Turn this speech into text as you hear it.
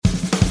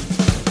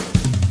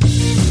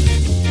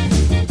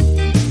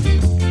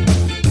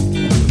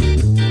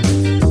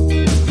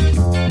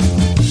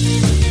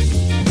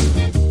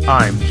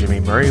I'm Jimmy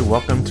Murray.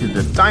 Welcome to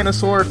the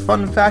Dinosaur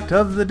Fun Fact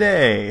of the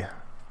Day.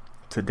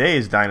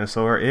 Today's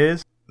dinosaur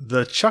is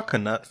the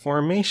Chuckanut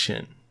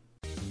Formation.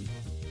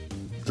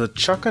 The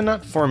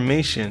Chuckanut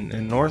Formation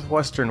in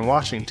northwestern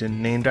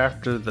Washington, named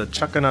after the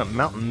Chuckanut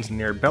Mountains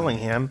near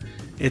Bellingham,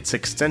 its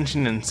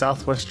extension in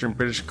southwestern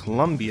British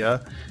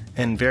Columbia,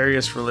 and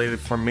various related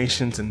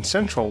formations in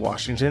central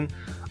Washington,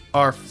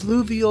 are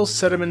fluvial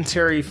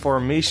sedimentary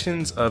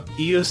formations of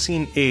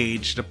Eocene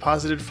age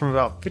deposited from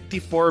about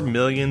 54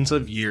 millions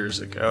of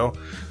years ago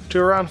to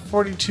around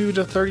 42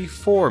 to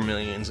 34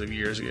 millions of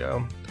years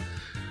ago.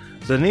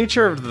 The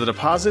nature of the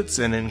deposits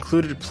and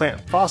included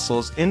plant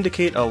fossils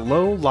indicate a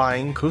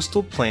low-lying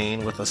coastal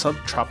plain with a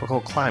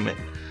subtropical climate.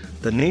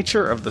 The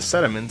nature of the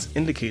sediments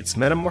indicates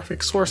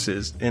metamorphic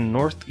sources in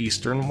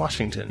northeastern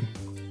Washington.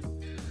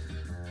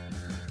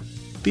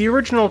 The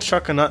original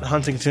Chuckanut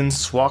Huntington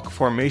Swamp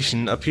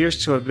Formation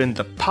appears to have been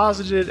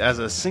deposited as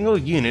a single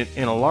unit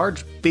in a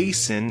large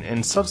basin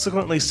and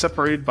subsequently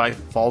separated by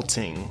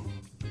faulting.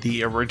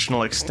 The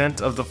original extent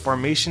of the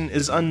formation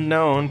is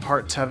unknown,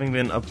 parts having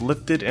been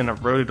uplifted and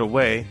eroded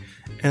away,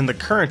 and the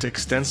current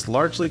extents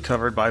largely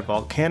covered by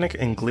volcanic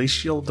and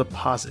glacial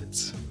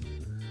deposits.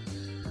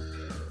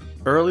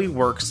 Early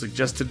work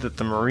suggested that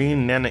the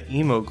marine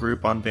Nanaimo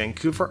group on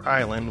Vancouver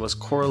Island was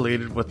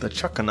correlated with the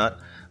Chuckanut,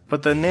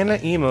 but the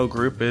Nanaimo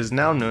group is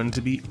now known to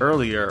be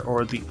earlier,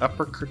 or the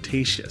Upper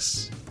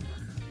Cretaceous.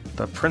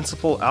 The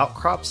principal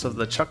outcrops of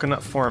the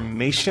Chuckanut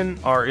Formation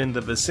are in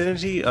the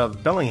vicinity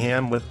of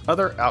Bellingham, with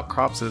other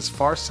outcrops as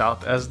far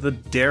south as the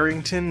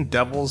Darrington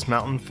Devil's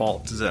Mountain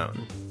Fault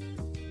Zone.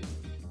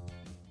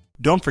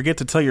 Don't forget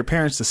to tell your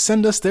parents to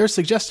send us their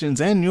suggestions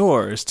and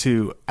yours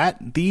to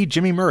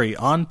 @TheJimmyMurray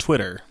on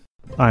Twitter.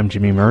 I'm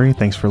Jimmy Murray.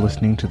 Thanks for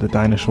listening to The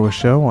Dinosaur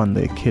Show on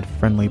the Kid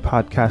Friendly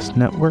Podcast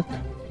Network.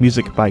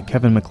 Music by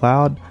Kevin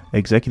MacLeod.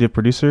 Executive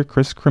producer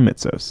Chris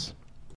Kremitzos.